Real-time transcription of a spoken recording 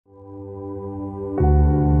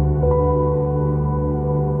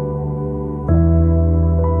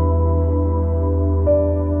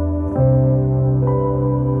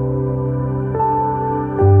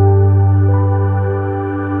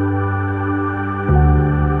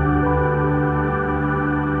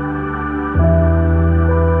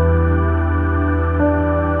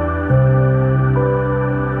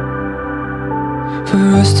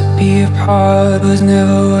be apart was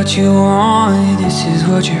never what you wanted. This is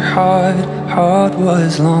what your heart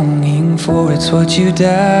was longing for. It's what you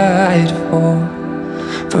died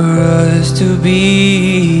for us to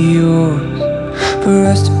be yours. For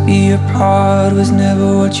us to be apart was never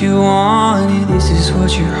what you wanted. This is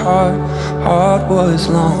what your heart was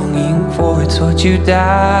longing for. It's what you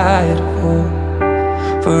died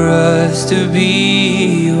for us to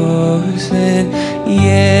be yours. And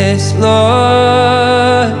yes,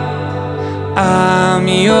 Lord, I'm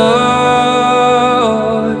yours.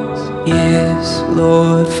 Yes,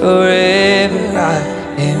 Lord, forever I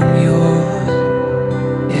am yours.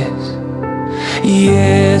 Yes,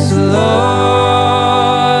 yes,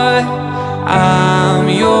 Lord, I'm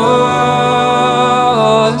yours.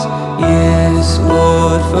 Yes,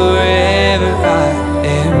 Lord, forever I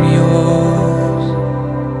am yours.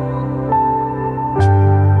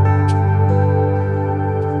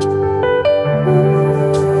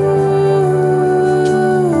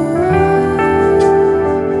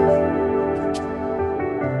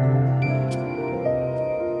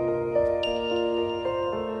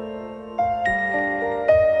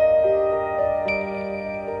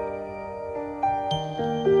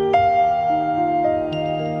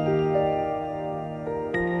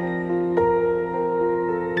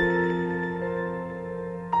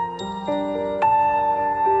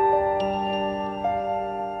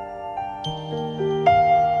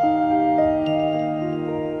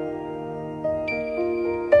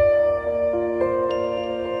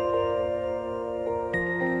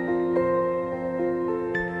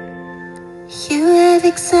 You have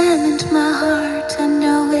examined my heart and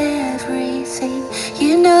know everything.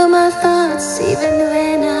 You know my thoughts even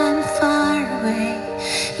when I'm far away.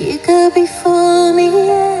 You go before me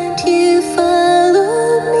and you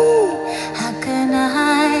follow me. How can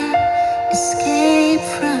I escape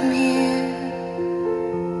from you?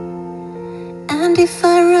 And if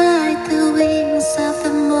I ride the wings of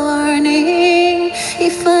the morning,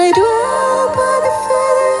 if I dwell by the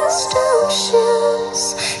furthest oceans,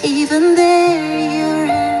 even there your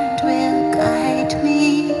hand will guide me,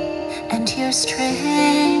 and your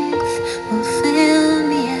strength will fill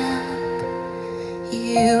me up.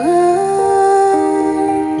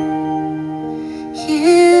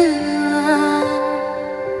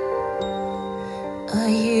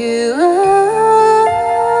 You are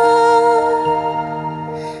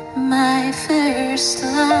my first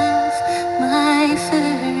love, my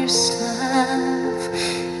first love,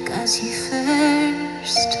 'cause you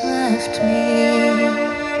first loved me.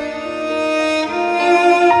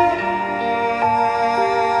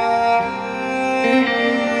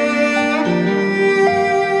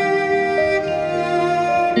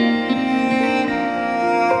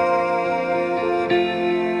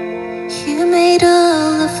 You made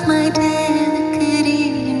all of my delicate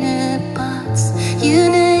inner parts. You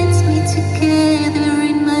knit me together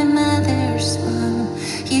in my mother's womb.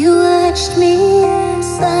 You watched me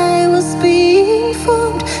as I was being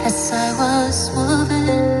formed, as I was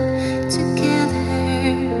woven together.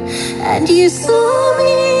 And you saw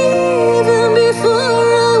me even before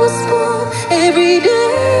I was born. Every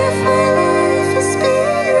day of my life is been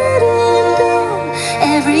written down.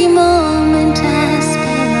 Every moment has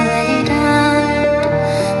been laid out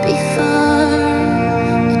before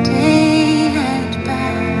a day had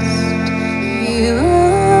passed. You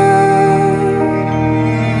are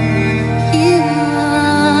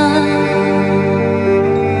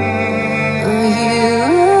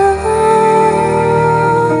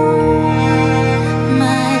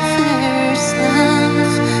my first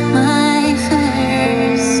love, my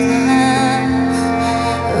first love.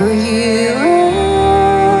 Oh, you are.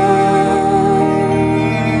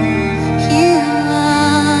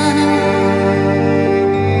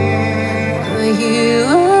 Oh, you